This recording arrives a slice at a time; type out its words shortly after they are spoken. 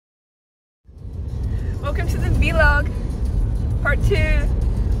welcome to the vlog. Part 2.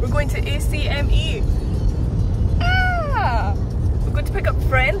 We're going to ACME. We're going to pick up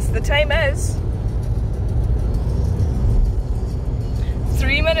friends. The time is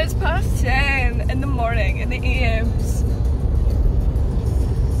 3 minutes past 10 in the morning, in the AMs.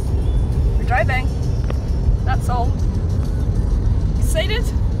 We're driving. That's all. Excited?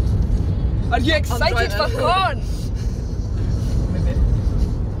 Are you excited for fun?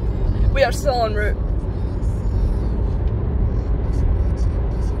 We are still en route.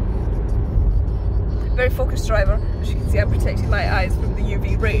 Very focused driver. As you can see, I'm protecting my eyes from the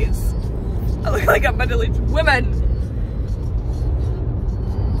UV rays. I look like a middle-aged woman.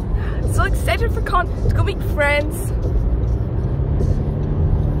 So excited for to go meet friends.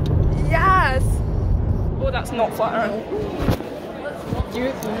 Yes. Oh, that's not flattering.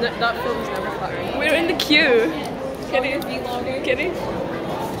 That film's never flattering. We're in the queue. Kitty. Kitty.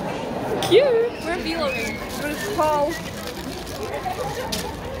 Queue. We're vlogging. Where's Paul?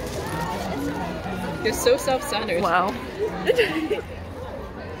 You're so self-centered. Wow.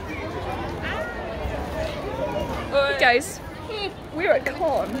 Hey guys, we're at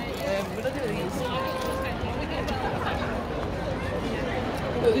con. What are these?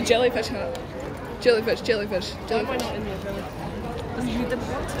 Oh, the jellyfish hat. Jellyfish. Why not in the village? You didn't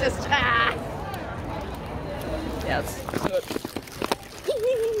want to just Yes.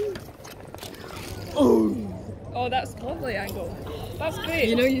 Oh, that's a lovely angle. That's great.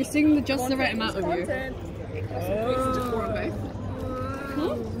 You know, you're seeing just the right amount of you.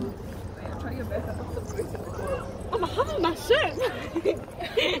 I'm having my soup.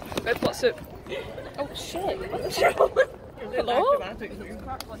 Red pot soup. Oh shit. What's wrong? Hello?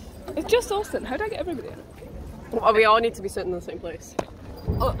 It's just Austin. How do I get everybody in? Well, we all need to be sitting in the same place.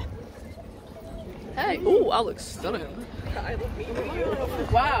 Oh. Hey. Oh, I look stunning.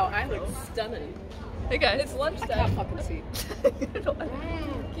 Wow, I look stunning. Hey guys. It's lunchtime. I can't fucking see. Can you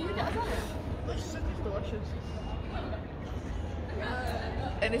get that? It's delicious.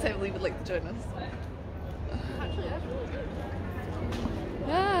 Anytime Lee would like to join us.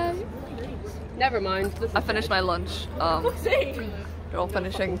 Hi. Never mind. I finished my lunch. You're all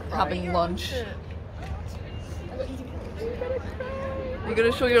finishing having lunch. You're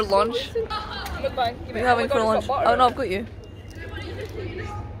gonna show your lunch? Goodbye. What are you having for lunch? Oh no, I've got you.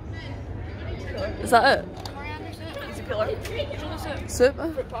 Is that it? Easy pillar. Soup?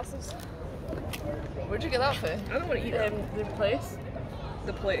 Fruit pastas. Where'd you get that for? I don't want to eat the place.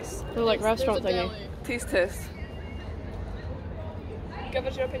 The place. They're like restaurant thingy. Taste test. Give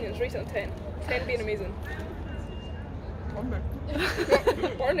us your opinions. Rate it on 10. 10 being amazing.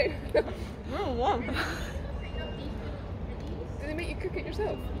 Barney. No, 1. Did they make you cook it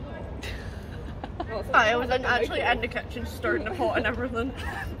yourself? I was actually in the kitchen stirring the pot and everything.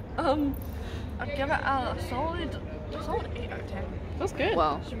 I'd give it a solid 8 out of 10. That's good.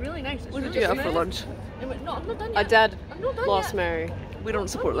 Wow. It's really nice. It's What did really you have for smooth. lunch? No, I'm not done yet. A dead I'm not done Lost yet. Mary. We don't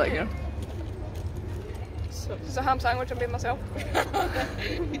support that here. So, it's a ham sandwich I made myself.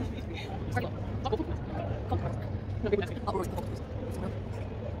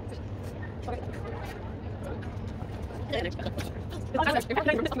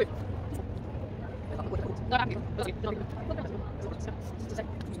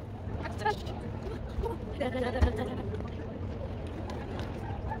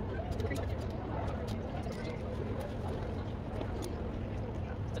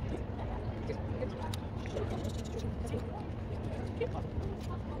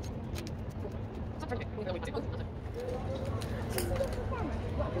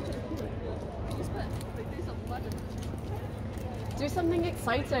 Do something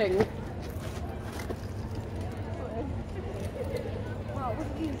exciting. Wow, look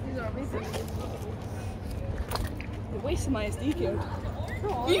at these. These are amazing. You're wasting my SD card.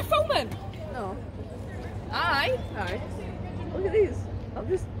 Are you filming? No. Aye. Look at these. I'm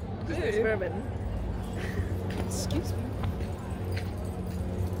just experimenting. Excuse me.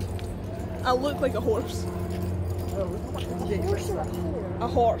 I look like a horse. A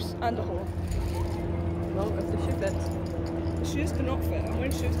horse and a whore. Well, if the shoe fits. The shoes cannot fit. I'm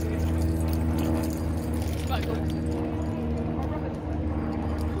wearing shoes to get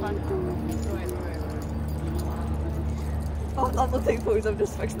Oh, I'm not taking photos, I'm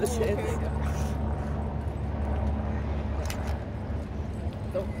just fixing the shades.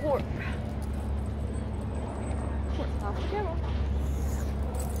 The warp. Half the camera.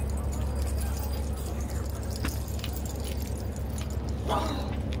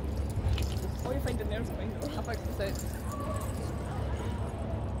 Oh, you find the nerves behind it. I fixed the set.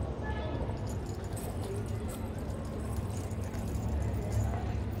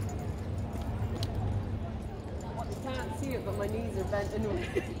 doing it, but my knees are bent inward.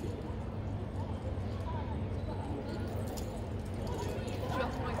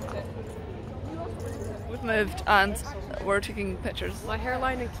 We've moved and we're taking pictures. My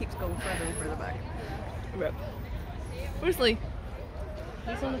hairline keeps going further and further back. Rip. Where's Lee?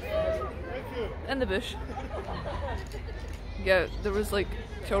 He's on the In the bush. Yeah, there was like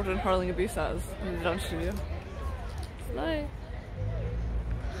children hurling abuse at us in the dance studio. Bye.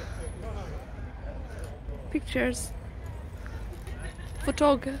 Pictures.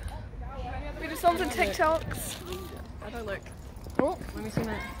 Photog. We do something TikToks. How do I look? Oh, Let me see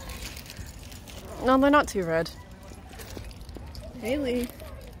that. No, they're not too red. Haley.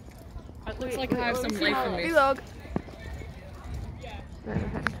 It looks like I have some life in me. Vlog.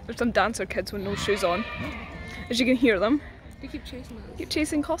 There's some dancer kids with no shoes on. As you can hear them. They keep chasing us. Keep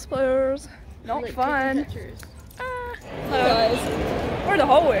chasing cosplayers. Not Like, fun. taking pictures. Hello guys. We're in the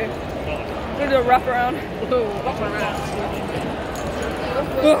hallway. We're gonna do a wrap around. Wrap around.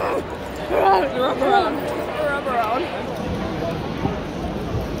 Wrap around.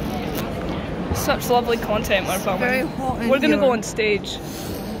 Such lovely content we're filming. Very hot in We're gonna here. go on stage.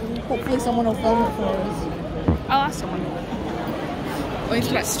 Hopefully someone will film it for us. I'll ask someone. I need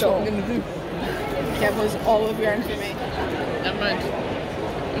to get stopped. That was all of your information. Never mind.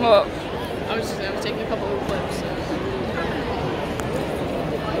 What? I was taking a couple of clips.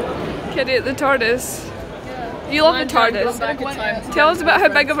 Kitty at the TARDIS. You love the TARDIS. Back in time. Tell us about how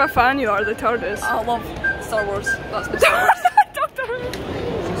big of a fan you are of the TARDIS. I love Star Wars. That's my Star Wars. Doctor Who.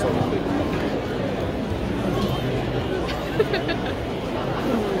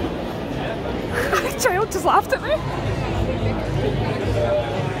 The child just laughed at me.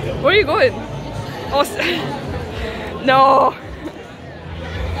 Where are you going? Oh, no.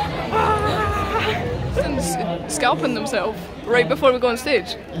 Someone's scalping themselves right before we go on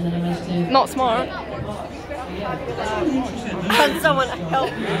stage. Not smart. Can someone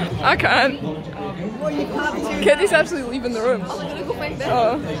help me? I can't. Kitty's actually leaving the room.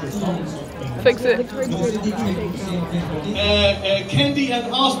 Oh. Fix it. Kendi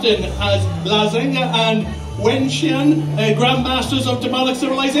and Austin as Blazenga and Wenxian, Grandmasters of Demonic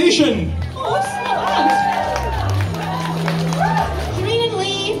Civilization. Shireen and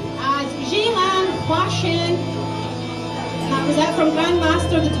Lee as Jilan Huashin. That was that from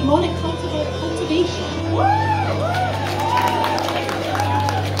Grandmaster of the Demonic Cultivation.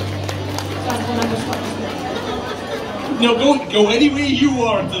 No, go any way you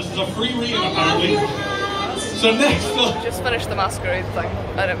want. This is a free reading apparently. So next up. Just finished the masquerade thing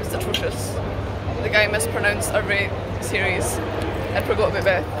and it was atrocious. The guy mispronounced every series and forgot about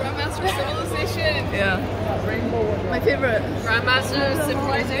Beth. Grandmaster Civilization. Yeah. My favourite. Grandmaster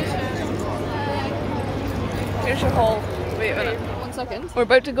Civilization. Here's your haul. Wait a minute. 1 second. We're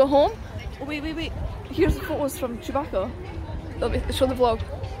about to go home. Oh, wait. Here's the photos from Chewbacca. Show the vlog.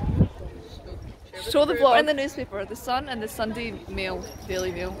 Show the vlog. In the newspaper, the Sun and the Sunday Mail,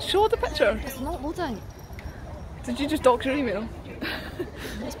 Daily Mail. Show the picture. It's not loading. Did you just dock your email?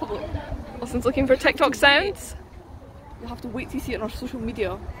 It's public. Wilson's looking for TikTok sounds. You'll have to wait to see it on our social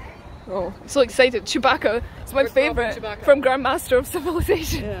media. Oh, so excited. Chewbacca is my favourite from Grandmaster of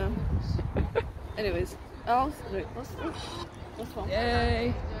Civilization. Yeah. Anyways. Oh, right. That's fun.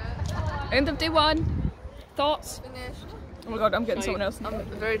 Yay. End of day 1. Thoughts? Finished. Oh my god, I'm getting someone else. I'm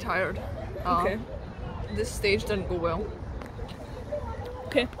very tired. Okay. This stage didn't go well.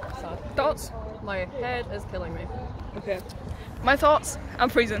 Okay. Sad. Thoughts? My head is killing me. Okay. My thoughts? I'm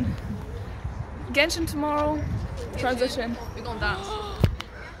freezing. Genshin tomorrow. Transition. We're gonna dance.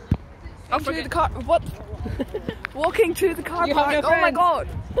 I'm through the car. What? Walking to the car park. No Oh my friends. god.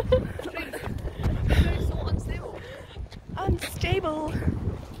 So unstable. Unstable.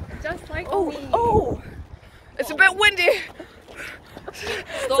 Just like Oh. It's a bit windy.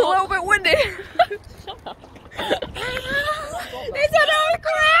 It's a little bit windy. It's an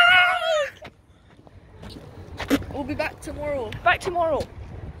earthquake! We'll be back tomorrow. Back tomorrow.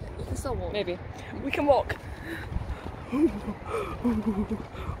 We can still walk. Maybe. We can walk.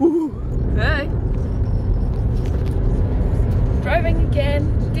 Hey. Driving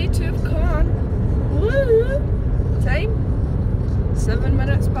again. Day 2 of Con. Woo! Time? 7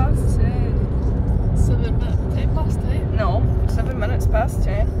 minutes past 10. 7 minutes. 10 past 10. No, 7 minutes past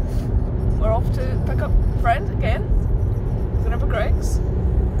 10. We're off to pick up friends again. Gonna Greg's.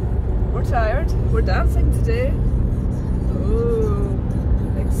 We're tired. We're dancing today. Ooh,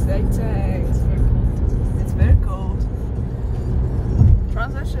 exciting. It's very cold.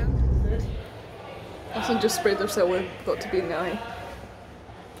 Transition. Also just sprayed their silver. Got to be in the eye.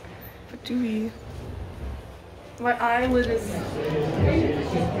 But do we? My eyelid is.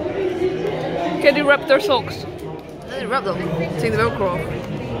 Can you rip their socks? They rip them. Take the Velcro off.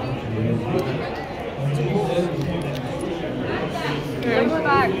 My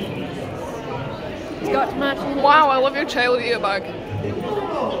bag. It's got to match. Wow, I love your child ear bag.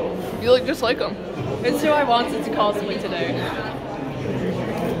 You look just like him. It's who I wanted to cosplay today.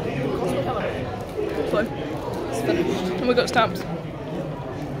 Fine. It's finished. And we got stamps.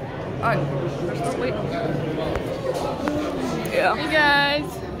 Alright, wait. Yeah. Hey guys!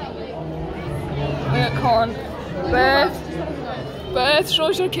 We got corn. Beth,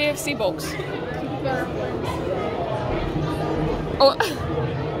 shows your KFC box. Oh.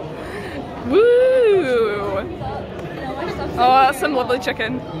 Woo! Oh, that's some lovely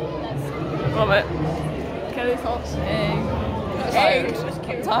chicken. Love it. Curry sauce. Egg.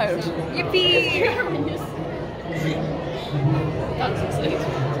 I'm tired. Yippee! That's exciting.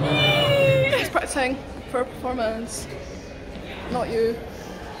 He's practicing for a performance. Not you.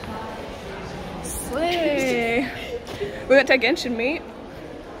 Slay! We went to a Genshin meet.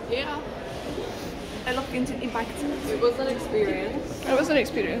 Yeah. I love Genshin Impact. It was an experience. It was an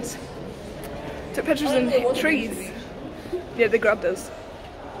experience. Took pictures in trees. Yeah, they grabbed us.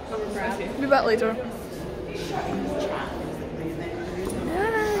 Be back later.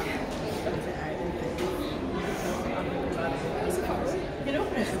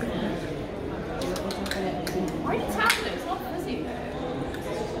 Why are you tapping it? It's not fizzy.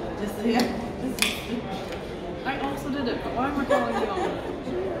 I also did it, but why am I calling you on?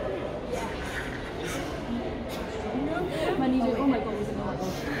 Oh my god, was it not?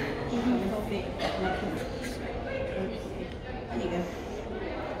 There you go.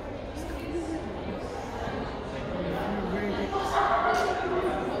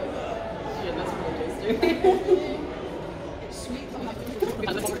 Yeah, that's really tasty.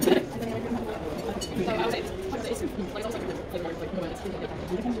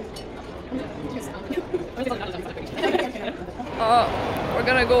 We're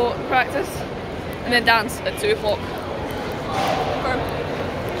gonna go practice and then dance at 2 o'clock.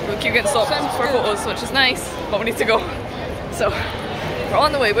 We keep getting stopped for photos, which is nice, but we need to go. So, we're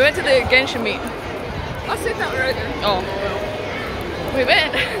on the way. We went to the Genshin meet. I said that right there. Oh. We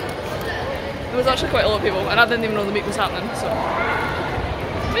went. There was actually quite a lot of people, and I didn't even know the meet was happening, so.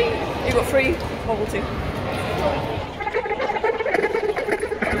 You got free bubble tea.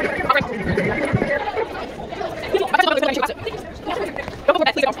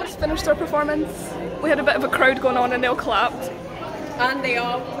 Just finished our performance. We had a bit of a crowd going on and they all clapped. And they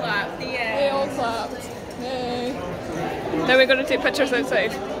all clapped, yeah. They all clapped. Yay. Now we're going to take pictures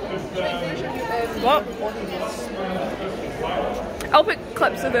outside. What? I'll put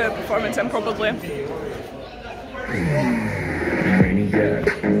clips of the performance in probably.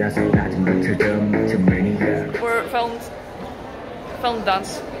 We're filmed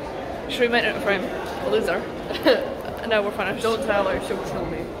dance. Should we make it in frame? A loser. And now we're finished. Don't tell her, she'll kill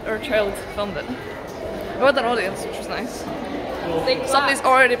me. Our child filmed it. We had an audience, which was nice. Somebody's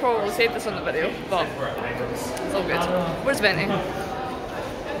already probably saved this on the video, but it's all good. Where's Benny?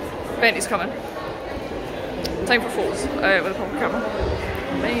 Benny's coming. Time for photos with a proper camera.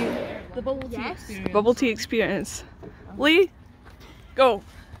 Bye. The bubble tea experience. Bubble tea experience. Lee, go.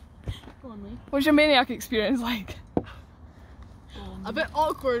 Go on, Lee. What's your maniac experience like? A bit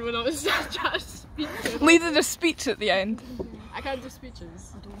awkward when I was trying to speak. Lee did a speech at the end. I can't do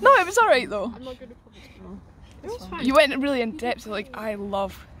speeches. No, it was alright though. I'm not good at public speaking. It was fine. You went really in depth, like, I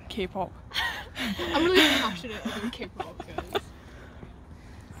love K-pop. I'm really passionate about K-pop, guys.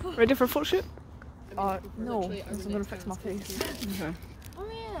 Ready for a photo shoot? No, because I'm gonna fix my face. Okay. Oh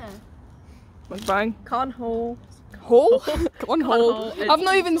yeah. Let's bang. Con hole. Hole? Con hole. hole. I've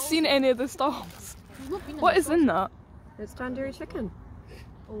not even seen any of the stalls. What is in that? It's tandoori chicken.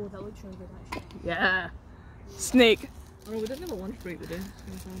 Oh, that looks really good actually. Yeah. Snake. Oh, we didn't have a lunch break today.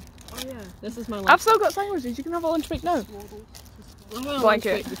 Oh yeah. This is my lunch. I've still got sandwiches, you can have a lunch break now.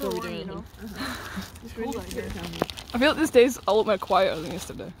 Blanket. Before we do anything. I feel like this day's a lot more quieter than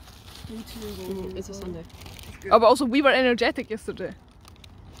yesterday. It's a Sunday. Oh, but also we were energetic yesterday.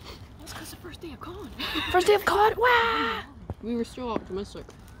 That's because the first day of con. First day of COD, wow! We were so optimistic.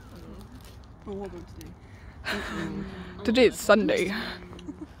 For what about today? Today is Sunday.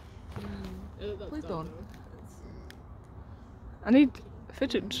 Please don't. I need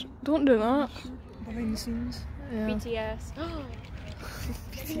fidgets. Don't do that. Behind the scenes. Yeah. BTS.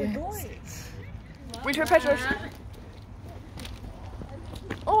 We took pictures.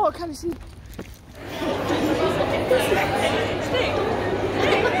 Oh, I can't see.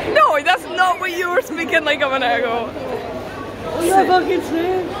 No, that's not what you were speaking like a minute ago. Oh, you're a fucking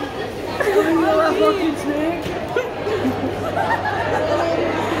snake! Oh, you're a fucking snake!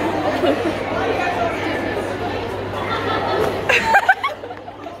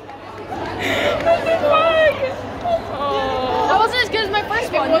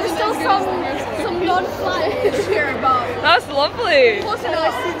 Close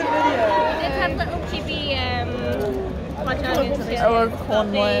enough. I see the video. We did have little chibi hot dog and stuff. I love corn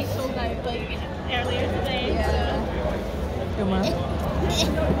They left. sold out like earlier today. Come on.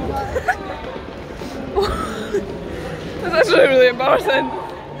 That's actually really embarrassing.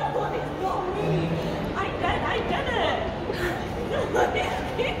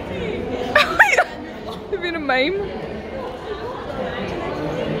 You've been a meme.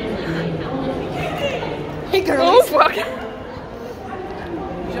 Hey girl. Oh fuck.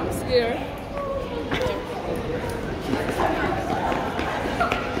 Jump scare.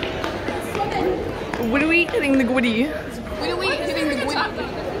 What are we hitting the goodie? When are we hitting the goodie?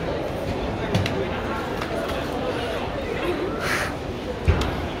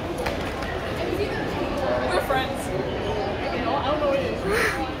 We're friends. I don't know what it is.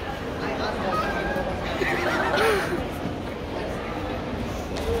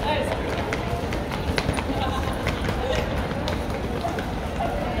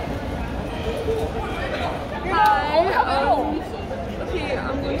 Okay,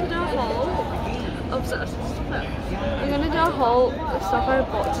 I'm going to do a haul of stuff. I'm going to do a haul of stuff I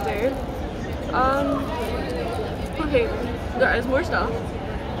bought today. Okay, there is more stuff,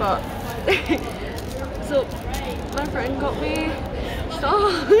 but so my friend got me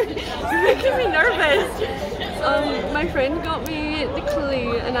stop. You're making me nervous. My friend got me the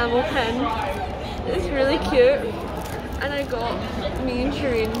clay enamel pen. It's really cute, and I got me and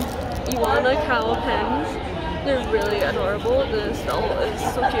Shireen Iwana Kawa pens. They're really adorable. The style is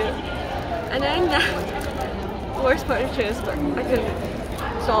so cute. And then the worst part of choose, but I couldn't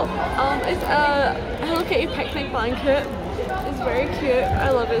stop. It's a Hello Kitty picnic blanket. It's very cute.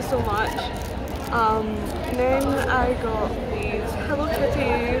 I love it so much. And then I got these Hello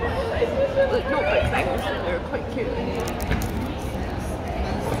Kitty like notebook things. They're quite cute.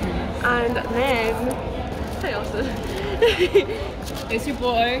 And then hi Austin. It's your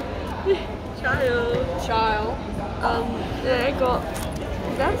boy. Child. Then I got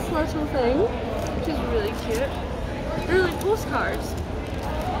this little thing, which is really cute. They're like postcards.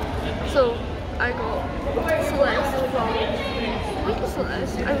 So I got Celeste from, I like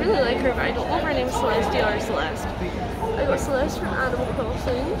Celeste. I really like her, but I don't know if her name's Celestia or Celeste. I got Celeste from Animal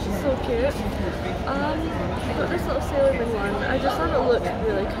Crossing. She's so cute. I got this little Sailor Moon one. I just thought it looked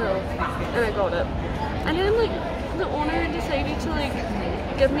really cool, and I got it. And then like the owner decided to like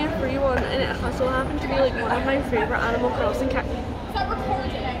give me a free one, and it so happened to be like one of my favorite Animal Crossing characters. Is that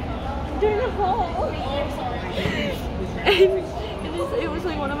recording? Doing a haul. And it was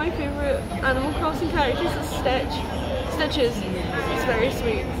like one of my favorite Animal Crossing characters. It's Stitches. It's very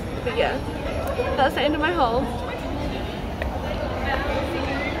sweet. But yeah, that's the end of my haul.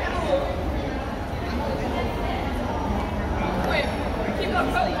 Wait, keep on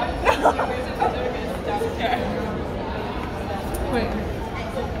going. Wait.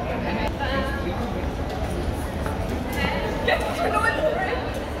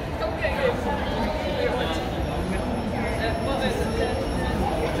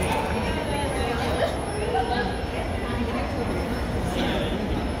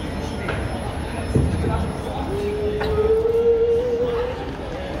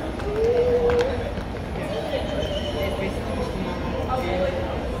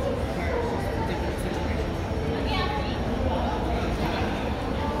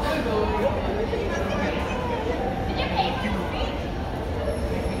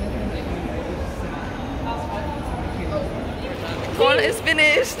 It's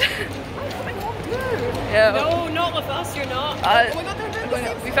finished. Yeah. No, not with us, you're not. Oh my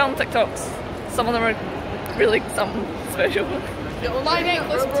god, we found TikToks. Some of them are really something special. My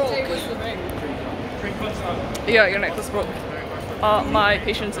necklace broke. Was the ring. Yeah, your necklace broke. My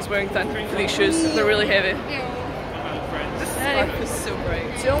patience is wearing thin for these shoes. They're really heavy. This scarf is so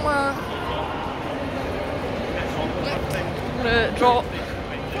bright. Joma. I'm gonna drop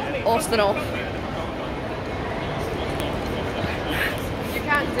Austin off.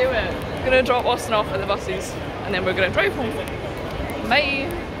 Can't do it. I'm gonna drop Austin off at the buses and then we're gonna drive home. Bye!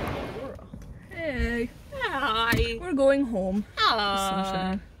 Hey! Hi! We're going home.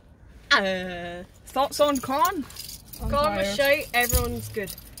 Sunshine. Thoughts on Con? Con was shite, everyone's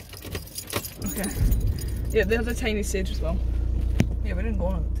good. Okay. Yeah, they have a tiny stage as well. Yeah, we didn't go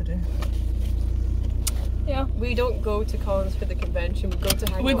on it today. Yeah. We don't go to cons for the convention, we go to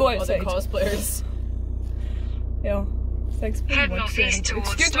hang out with other cosplayers. Yeah. Thanks for watching. Head northeast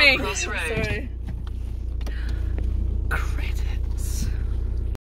towards Excuse me! Stockrose Road. Sorry.